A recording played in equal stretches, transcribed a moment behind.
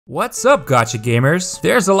What's up, Gacha gamers?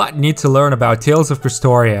 There's a lot you need to learn about Tales of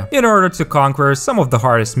Crestoria in order to conquer some of the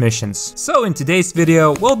hardest missions. So in today's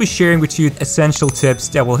video, we'll be sharing with you essential tips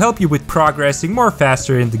that will help you with progressing more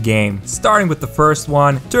faster in the game. Starting with the first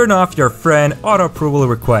one, turn off your friend auto-approval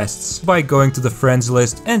requests by going to the friends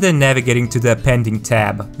list and then navigating to the pending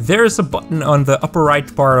tab. There is a button on the upper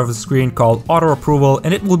right part of the screen called auto-approval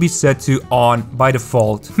and it will be set to on by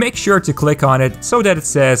default. Make sure to click on it so that it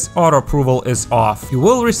says auto-approval is off. You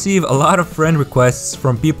will receive a lot of friend requests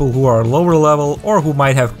from people who are lower level or who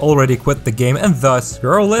might have already quit the game, and thus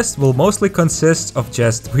your list will mostly consist of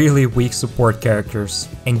just really weak support characters.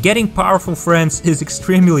 And getting powerful friends is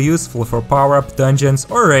extremely useful for power-up dungeons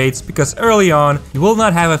or raids because early on you will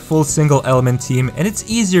not have a full single element team and it's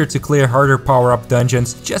easier to clear harder power-up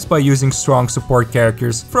dungeons just by using strong support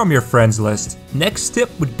characters from your friends list. Next tip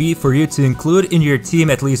would be for you to include in your team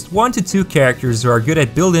at least 1 to 2 characters who are good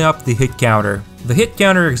at building up the hit counter. The hit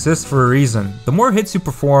counter exists for a reason. The more hits you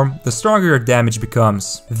perform, the stronger your damage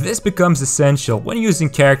becomes. This becomes essential when using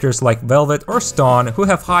characters like Velvet or Stahn who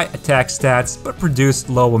have high attack stats but produce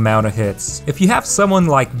low amount of hits. If you have someone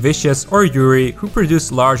like Vicious or Yuri who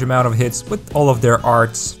produce large amount of hits with all of their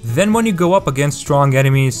arts, then when you go up against strong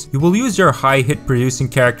enemies, you will use your high hit producing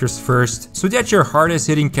characters first so that your hardest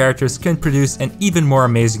hitting characters can produce an even more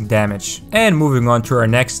amazing damage. And moving on to our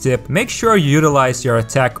next tip, make sure you utilize your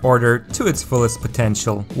attack order to its fullest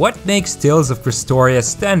potential. What makes Tales of Crestoria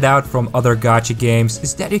stand out from other gacha games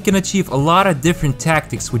is that you can achieve a lot of different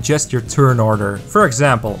tactics with just your turn order. For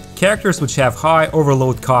example, characters which have high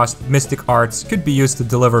overload cost mystic arts could be used to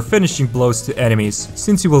deliver finishing blows to enemies,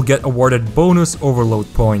 since you will get awarded bonus overload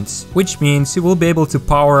points, which means you will be able to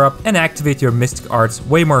power up and activate your mystic arts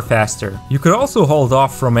way more faster. You could also hold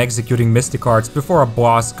off from executing mystic arts before a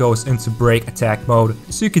boss goes into break attack mode,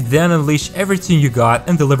 so you could then unleash everything you got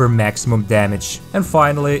and deliver maximum damage. And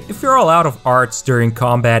finally, if you're all out of arts during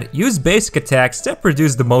combat, use basic attacks that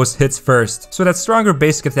produce the most hits first, so that stronger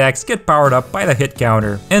basic attacks get powered up by the hit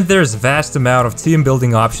counter. And there's a vast amount of team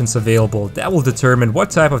building options available that will determine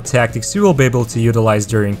what type of tactics you will be able to utilize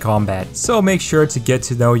during combat. So make sure to get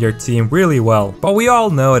to know your team really well. But we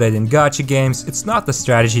all know that in gacha games, it's not the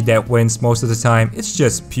strategy that wins most of the time, it's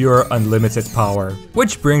just pure unlimited power.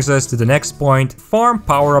 Which brings us to the next point, farm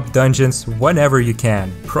power-up dungeons whenever you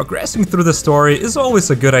can. Progressing through the story is always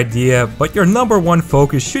a good idea, but your number one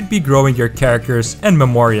focus should be growing your characters and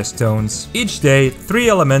Memoria Stones. Each day, 3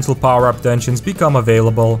 elemental power-up dungeons become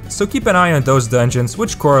available, so keep an eye on those dungeons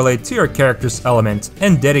which correlate to your character's element,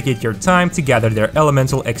 and dedicate your time to gather their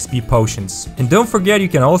elemental XP potions. And don't forget you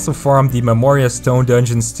can also farm the Memoria Stone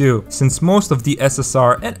dungeons too, since most of the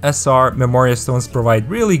SSR and SR Memoria Stones provide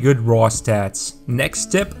really good raw stats.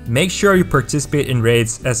 Next tip, make sure you participate in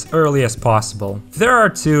raids as early as possible. There are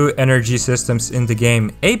 2 energy systems in the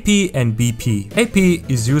game, AP and BP. AP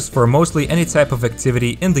is used for mostly any type of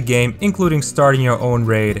activity in the game, including starting your own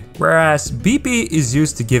raid, whereas BP is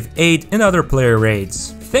used to give aid in other player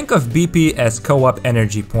raids. Think of BP as co-op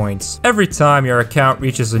energy points. Every time your account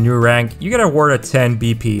reaches a new rank, you get awarded 10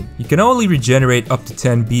 BP. You can only regenerate up to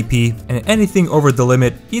 10 BP, and anything over the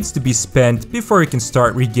limit needs to be spent before you can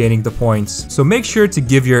start regaining the points. So make sure to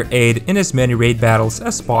give your aid in as many raid battles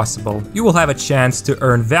as possible. You will have a chance to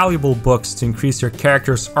earn valuable books to increase your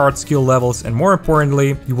character's art skill levels, and more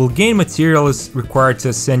importantly, you will gain materials required to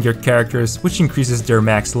ascend your characters, which increases their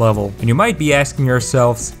max level. And you might be asking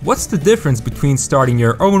yourselves, what's the difference between starting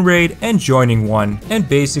your own raid and joining one? And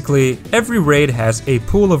basically, every raid has a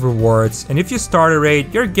pool of rewards, and if you start a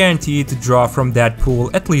raid, you're guaranteed to draw from that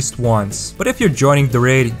pool at least once. But if you're joining the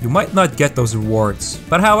raid, you might not get those rewards.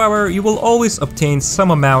 But however, you will always obtain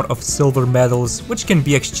some amount of silver medals, which can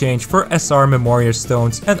be exchanged for SR Memoria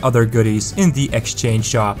Stones and other goodies in the exchange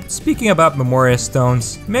shop. Speaking about Memoria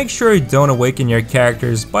Stones, make sure you don't awaken your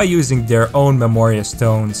characters by using their own Memoria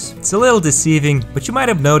Stones. It's a little deceiving, but you might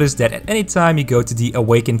have noticed that at any time you go to the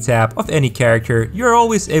Awaken tab of any character, you're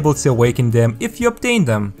always able to awaken them if you obtain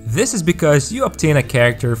them. This is because you obtain a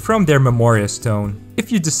character from their Memoria Stone.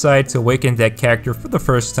 If you decide to awaken that character for the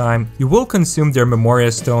first time, you will consume their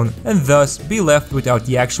Memoria Stone and thus be left without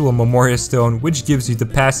the actual Memoria Stone, which gives you the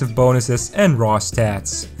passive bonuses and raw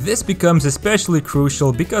stats. This becomes especially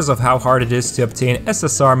crucial because of how hard it is to obtain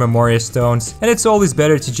SSR Memoria Stones, and it's always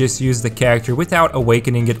better to just use the character without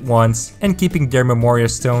awakening it once and keeping their Memoria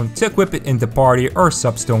Stone to equip it in the party or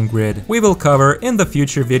substone grid. We will cover in the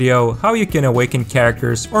future video how you can awaken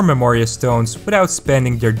characters or Memoria Stones without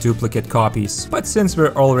spending their duplicate copies. But since since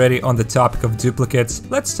we're already on the topic of duplicates,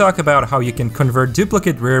 let's talk about how you can convert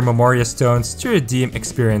duplicate rare Memoria Stones to redeem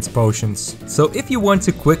experience potions. So if you want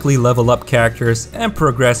to quickly level up characters and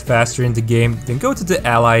progress faster in the game, then go to the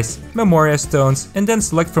Allies, Memoria Stones, and then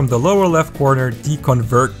select from the lower left corner the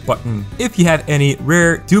Convert button. If you have any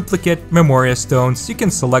rare duplicate Memoria Stones, you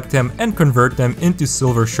can select them and convert them into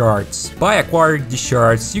silver shards. By acquiring these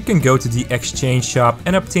shards, you can go to the exchange shop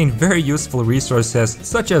and obtain very useful resources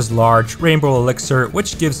such as large rainbow elixir,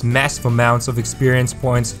 which gives massive amounts of experience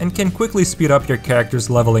points and can quickly speed up your character's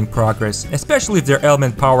leveling progress, especially if their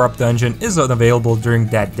element power-up dungeon is unavailable during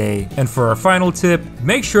that day. And for our final tip,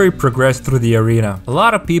 make sure you progress through the arena. A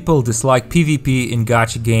lot of people dislike PvP in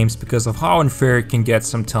gacha games because of how unfair it can get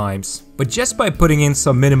sometimes. But just by putting in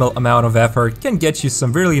some minimal amount of effort can get you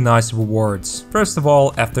some really nice rewards. First of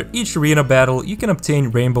all, after each arena battle, you can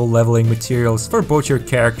obtain rainbow leveling materials for both your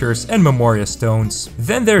characters and Memoria Stones.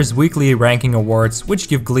 Then there's weekly ranking awards, which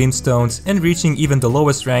give gleam stones, and reaching even the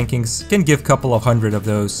lowest rankings can give a couple of hundred of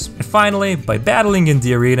those. And finally, by battling in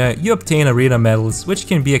the arena, you obtain arena medals, which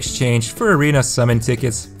can be exchanged for arena summon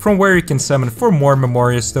tickets, from where you can summon for more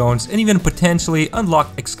Memoria Stones and even potentially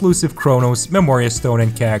unlock exclusive Chronos Memoria Stone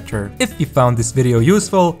and Character. If you found this video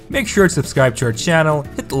useful, make sure to subscribe to our channel,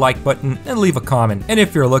 hit the like button, and leave a comment. And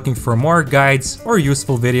if you're looking for more guides or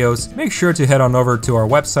useful videos, make sure to head on over to our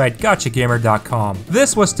website gachagamer.com.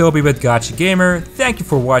 This was Toby with Gacha Gamer. Thank you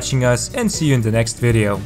for watching us and see you in the next video.